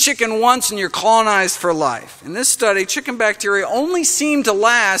you eat chicken once and you're colonized for life. In this study, chicken bacteria only seemed to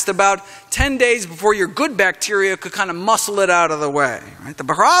last about 10 days before your good bacteria could kind of muscle it out of the way. Right? The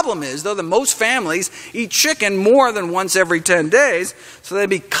problem is, though, that most families eat chicken more than once every 10 days, so they'd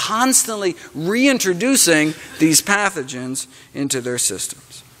be constantly reintroducing these pathogens into their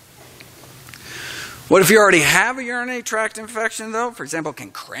systems. What if you already have a urinary tract infection, though? For example,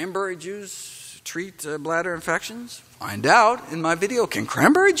 can cranberry juice treat bladder infections? Find out in my video, can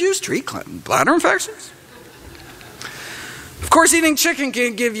cranberry juice treat bladder infections? Of course, eating chicken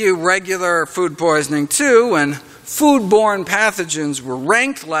can give you regular food poisoning too, and foodborne pathogens were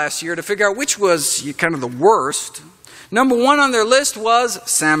ranked last year to figure out which was kind of the worst. Number 1 on their list was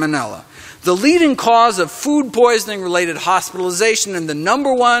Salmonella, the leading cause of food poisoning-related hospitalization and the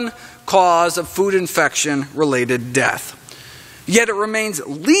number 1 cause of food infection-related death. Yet it remains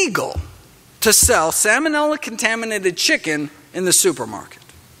legal to sell salmonella-contaminated chicken in the supermarket.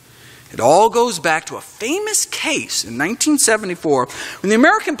 It all goes back to a famous case in 1974 when the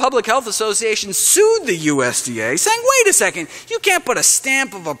American Public Health Association sued the USDA, saying, wait a second, you can't put a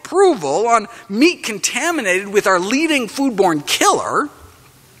stamp of approval on meat contaminated with our leading foodborne killer.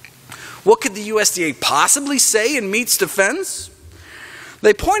 What could the USDA possibly say in meat's defense?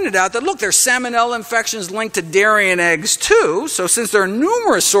 They pointed out that, look, there's salmonella infections linked to dairy and eggs too, so since there are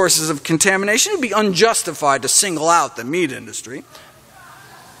numerous sources of contamination, it would be unjustified to single out the meat industry.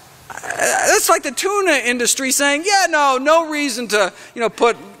 That's like the tuna industry saying, yeah, no reason to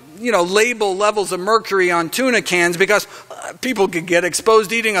put label levels of mercury on tuna cans because people could get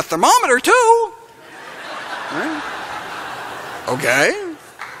exposed eating a thermometer too. Right? Okay.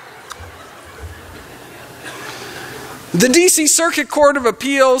 The D.C. Circuit Court of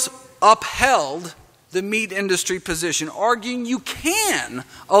Appeals upheld the meat industry position, arguing you can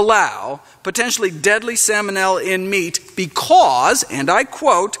allow potentially deadly salmonella in meat because, and I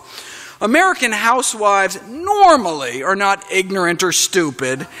quote, American housewives normally are not ignorant or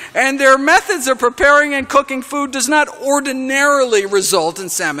stupid, and their methods of preparing and cooking food does not ordinarily result in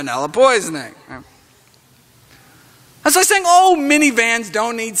salmonella poisoning. That's like saying, oh, minivans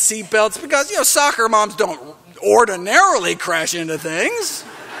don't need seatbelts because, soccer moms don't ordinarily crash into things.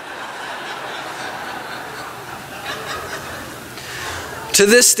 To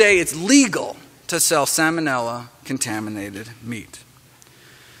this day, it's legal to sell salmonella-contaminated meat.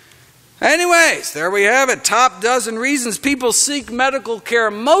 Anyways, there we have it. Top dozen reasons people seek medical care,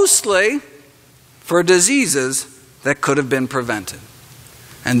 mostly for diseases that could have been prevented.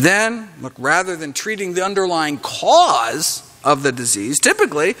 And then, look, rather than treating the underlying cause of the disease,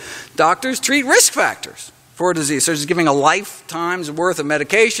 typically doctors treat risk factors for a disease, such as giving a lifetime's worth of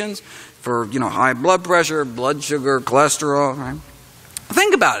medications for, high blood pressure, blood sugar, cholesterol. Right?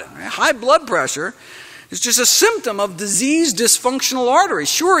 Think about it. Right? High blood pressure is just a symptom of diseased dysfunctional arteries.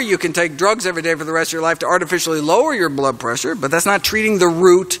 Sure, you can take drugs every day for the rest of your life to artificially lower your blood pressure, but that's not treating the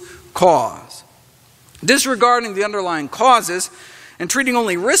root cause. Disregarding the underlying causes and treating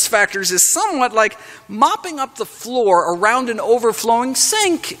only risk factors is somewhat like mopping up the floor around an overflowing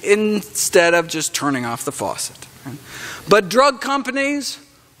sink instead of just turning off the faucet. But drug companies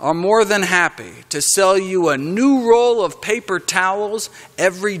are more than happy to sell you a new roll of paper towels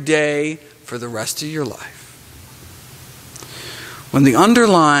every day for the rest of your life. When the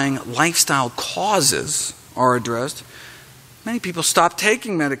underlying lifestyle causes are addressed, many people stop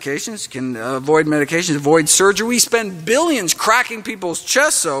taking medications, can avoid medications, avoid surgery. We spend billions cracking people's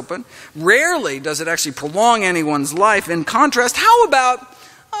chests open. Rarely does it actually prolong anyone's life. In contrast, how about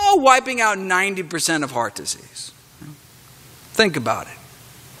wiping out 90% of heart disease? Think about it.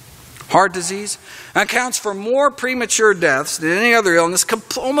 Heart disease accounts for more premature deaths than any other illness,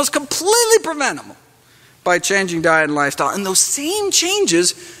 almost completely preventable by changing diet and lifestyle. And those same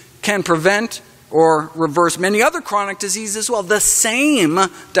changes can prevent or reverse many other chronic diseases as well. The same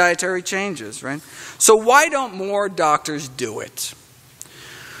dietary changes, right? So why don't more doctors do it?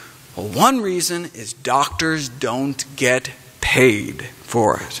 Well, one reason is doctors don't get paid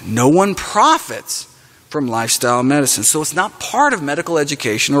for it. No one profits from lifestyle medicine, so it's not part of medical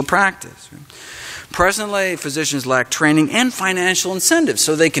education or practice. Presently, physicians lack training and financial incentives,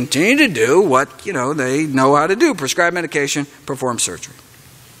 so they continue to do what they know how to do: prescribe medication, perform surgery.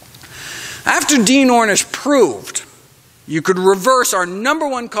 After Dean Ornish proved you could reverse our number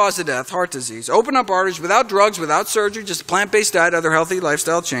one cause of death, heart disease, open up arteries without drugs, without surgery, just a plant-based diet, other healthy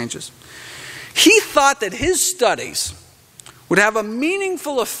lifestyle changes, he thought that his studies would have a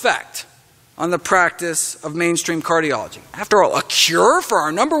meaningful effect on the practice of mainstream cardiology. After all, a cure for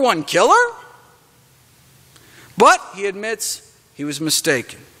our number one killer? But he admits he was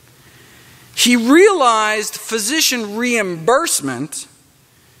mistaken. He realized physician reimbursement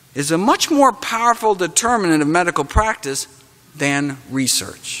is a much more powerful determinant of medical practice than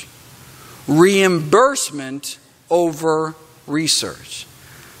research. Reimbursement over research.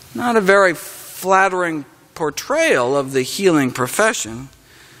 Not a very flattering portrayal of the healing profession.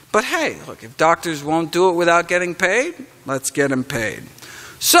 But hey, look, if doctors won't do it without getting paid, let's get them paid.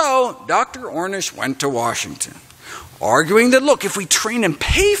 So Dr. Ornish went to Washington, arguing that, look, if we train and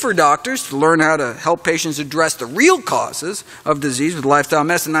pay for doctors to learn how to help patients address the real causes of disease with lifestyle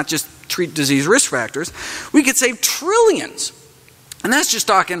medicine, not just treat disease risk factors, we could save trillions. And that's just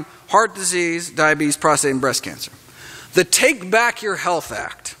talking heart disease, diabetes, prostate, and breast cancer. The Take Back Your Health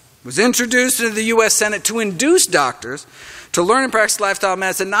Act was introduced into the U.S. Senate to induce doctors to learn and practice lifestyle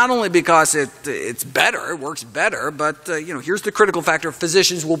medicine, not only because it's better, it works better, but here's the critical factor: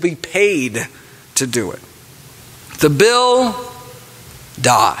 physicians will be paid to do it. The bill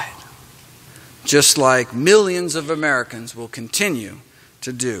died, just like millions of Americans will continue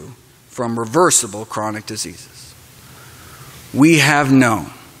to do from reversible chronic diseases. We have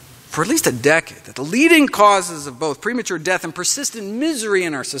known for at least a decade that the leading causes of both premature death and persistent misery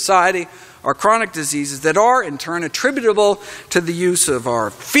in our society are chronic diseases that are in turn attributable to the use of our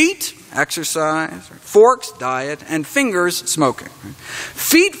feet, exercise, forks, diet, and fingers, smoking.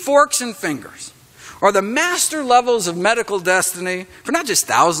 Feet, forks, and fingers are the master levels of medical destiny for not just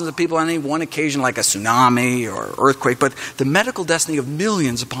thousands of people on any one occasion like a tsunami or earthquake, but the medical destiny of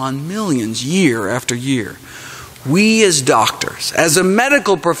millions upon millions year after year. We as doctors, as a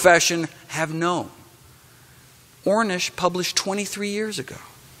medical profession, have known. Ornish published 23 years ago.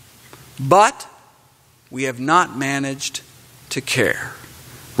 But we have not managed to care,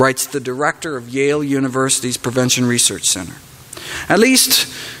 writes the director of Yale University's Prevention Research Center. At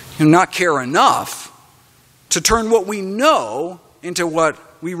least not care enough to turn what we know into what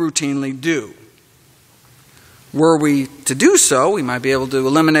we routinely do. Were we to do so, we might be able to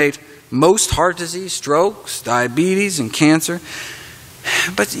eliminate most heart disease, strokes, diabetes, and cancer.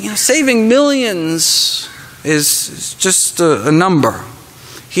 But saving millions is just a number.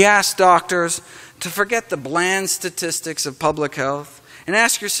 He asked doctors to forget the bland statistics of public health and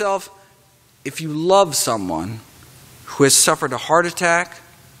ask yourself if you love someone who has suffered a heart attack,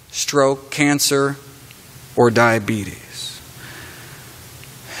 stroke, cancer, or diabetes.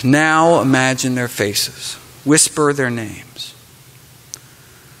 Now imagine their faces. Whisper their names.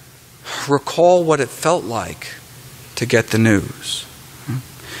 Recall what it felt like to get the news.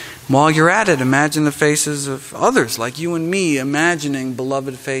 While you're at it, imagine the faces of others like you and me imagining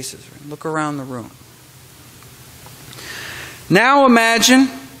beloved faces. Look around the room. Now imagine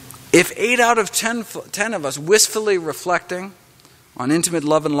if 8 out of 10 of us wistfully reflecting on intimate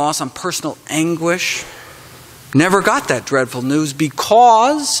love and loss, on personal anguish, never got that dreadful news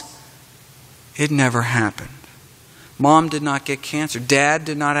because it never happened. Mom did not get cancer. Dad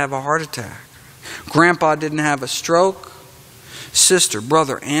did not have a heart attack. Grandpa didn't have a stroke. Sister,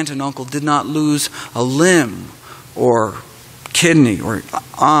 brother, aunt, and uncle did not lose a limb or kidney or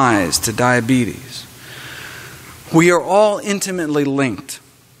eyes to diabetes. We are all intimately linked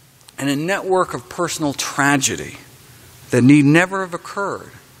in a network of personal tragedy that need never have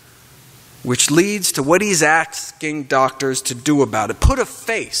occurred, which leads to what he's asking doctors to do about it. Put a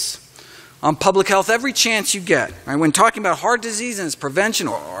face on public health every chance you get. Right? When talking about heart disease and its prevention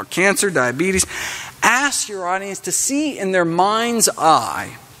or cancer, diabetes, ask your audience to see in their mind's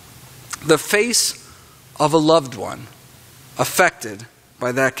eye the face of a loved one affected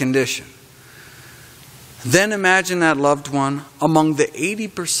by that condition. Then imagine that loved one among the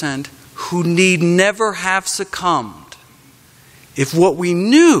 80% who need never have succumbed if what we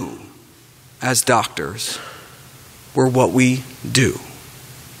knew as doctors were what we do.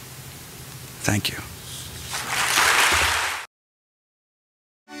 Thank you.